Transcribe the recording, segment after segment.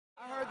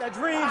That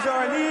dreams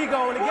are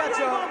illegal in the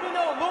ghetto,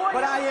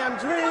 but I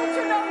am dreaming. Don't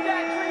you know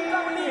that dreams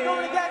are illegal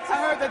in the ghetto?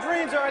 I heard that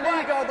dreams are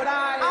illegal, but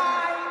I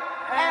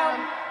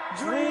am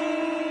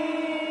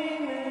dreaming.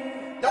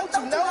 Don't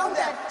you know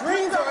that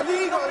dreams are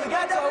illegal in the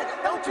ghetto?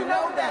 Don't you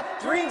know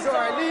that dreams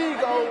are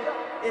illegal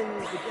in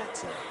the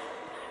ghetto?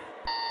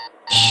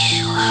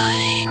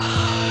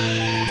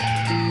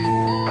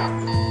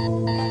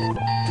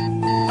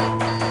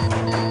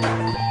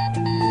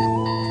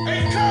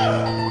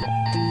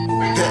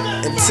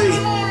 MT,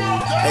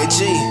 AG,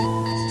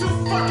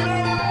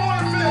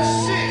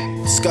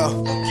 let's go.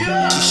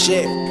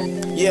 Shit,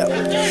 yeah.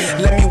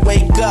 Let me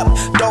wake up,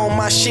 throwing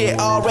my shit.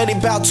 Already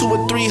about 2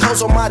 or 3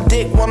 hoes on my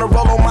dick. Wanna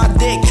roll on my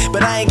dick,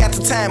 but I ain't got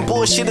the time.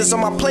 Bullshit is on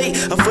my plate,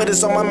 a foot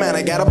is on my man.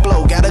 I gotta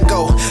blow, gotta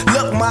go.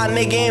 Look, my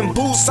nigga in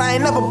boots, I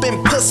ain't never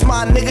been puss,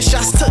 my nigga.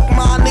 Shots took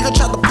my nigga,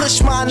 tried to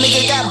push my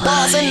nigga. Got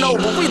bars and no,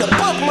 but we the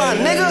buck, my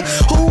nigga.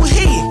 Who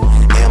he?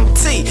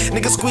 MT,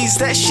 nigga squeeze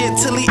that shit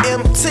till he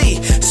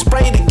empty.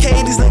 Spray the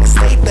K, these niggas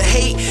state the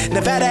hate.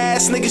 Nevada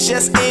ass niggas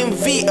just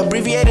envy.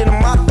 Abbreviated in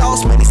my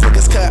thoughts, man, these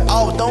niggas cut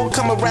off. Don't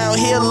come around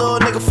here, little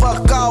nigga,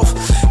 fuck off.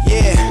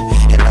 Yeah,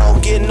 and I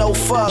don't get no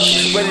fuck.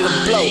 Ready to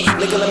blow,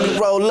 nigga, let me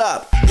roll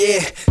up.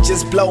 Yeah,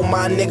 just blow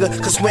my nigga,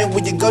 cause when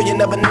you go, you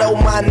never know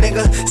my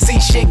nigga. See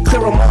shit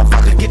clearer,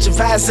 motherfucker, get your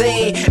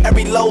Vaseline.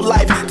 Every low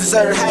life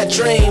deserve high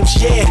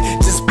dreams. Yeah,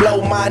 just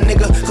blow my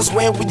nigga, cause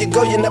when you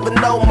go, you never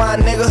know my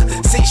nigga.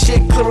 See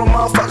shit clearer,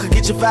 motherfucker,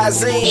 get your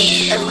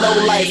Vaseline. Every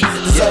low life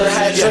deserve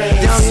high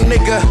dreams. Young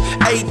nigga,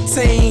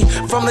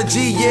 18, from the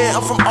G, yeah,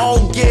 I'm from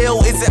all Yale.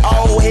 Is it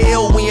all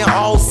hell? We in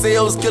all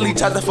sales, kill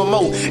each other for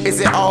more.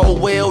 Is it all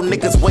well?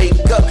 Niggas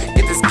wake up,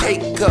 get this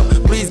cake up.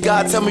 Please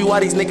God, tell me why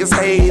these niggas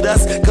hate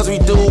us. Cause we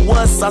do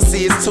once, I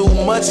see it's too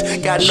much.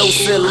 Got no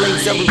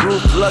ceilings, every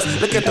roof plus.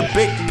 Look at the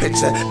big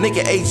picture,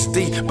 nigga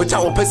HD. But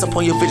y'all will base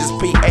upon your visions,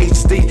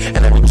 PhD.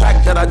 And every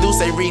track that I do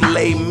say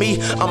relay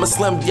me. I'm a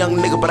slim young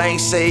nigga, but I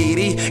ain't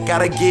shady.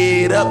 Gotta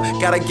get up,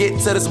 gotta get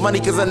to this money.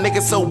 Cause a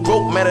nigga so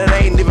broke, man, it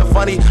ain't even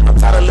funny. I'm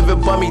tired of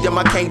living bummy, damn,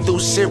 I can't do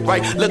shit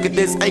right. Look at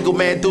this angle,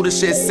 man, do the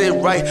shit, sit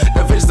right.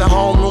 The visions at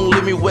home room,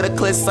 leave me with a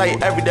clear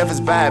sight. Every death is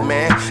bad,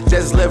 man,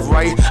 just live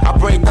right. I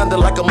bring thunder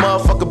like a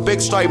motherfucker,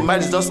 big stripe.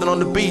 Magic dustin' on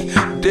the beat.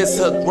 This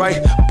hook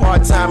right,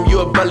 part-time, you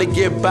a belly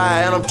get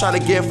by. And I'm trying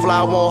to get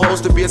fly, want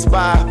hoes to be a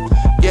spy.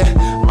 Yeah,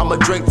 I'ma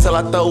drink till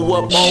I throw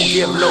up, won't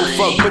give no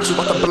fuck, bitch, you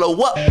about to blow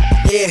up.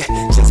 Yeah,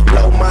 just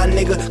blow my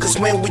nigga, cause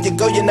when you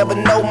go, you never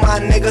know my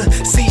nigga.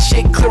 See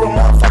shit clearer,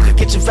 motherfucker,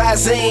 get your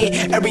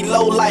Vaseline. Every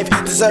low life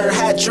deserve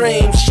high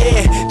dreams.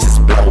 Yeah,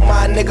 just blow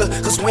my nigga,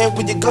 cause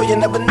when you go, you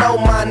never know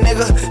my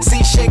nigga.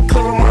 See shit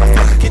clearer,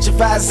 motherfucker, get your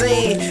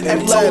Vaseline.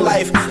 Every low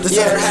life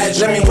deserve high dreams.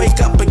 Let me wake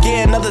up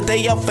again, another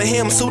day up for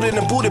him. Suited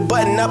and booted,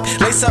 button up,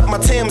 lace up my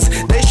Timbs.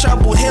 They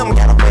trouble him,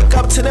 gotta wake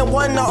up to them.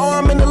 One the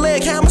arm and the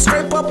leg, hammer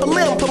scrape up a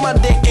limb. Put my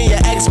dick in your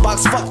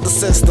Xbox, fuck the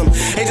system.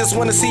 They just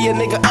wanna see a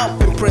nigga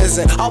up in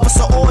prison.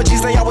 Officer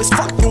orgies, they always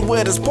fucking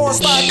with us. Porn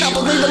star, can't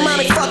believe the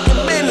amount of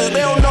fucking business. They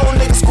don't know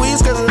niggas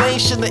squeeze cause it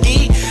ain't shit to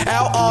eat.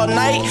 Out all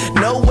night,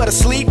 nowhere to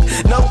sleep,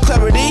 no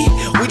clarity.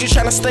 We just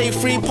tryna stay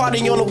free,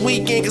 party on the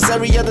weekend. Cause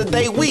every other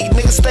day week,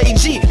 niggas stay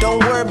G. Don't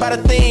worry about a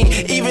thing,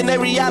 even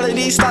in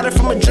reality started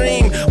from a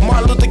dream.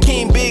 Martin Luther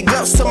King, big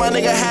ups to my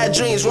nigga had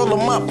dreams. Roll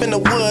them up in the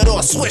wood or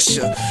a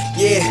swisher.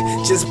 Yeah,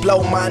 just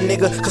blow my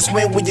nigga, cause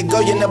when you go,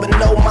 you never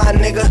know my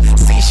nigga.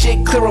 See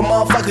shit clearer,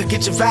 motherfucker,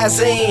 get your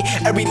Vaseline.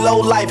 Every low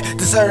life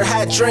deserve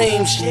high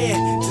dreams. Yeah,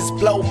 just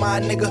blow my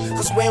nigga,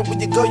 cause when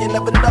you go, you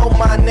never know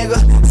my nigga.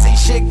 See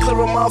shit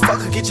clearer,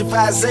 motherfucker, get your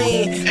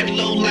Vaseline. Every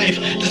low life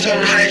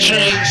deserve high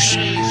dreams.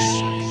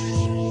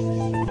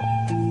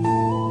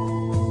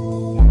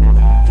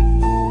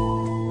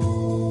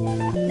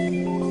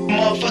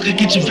 Motherfucker,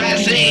 get your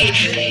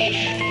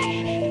Vaseline.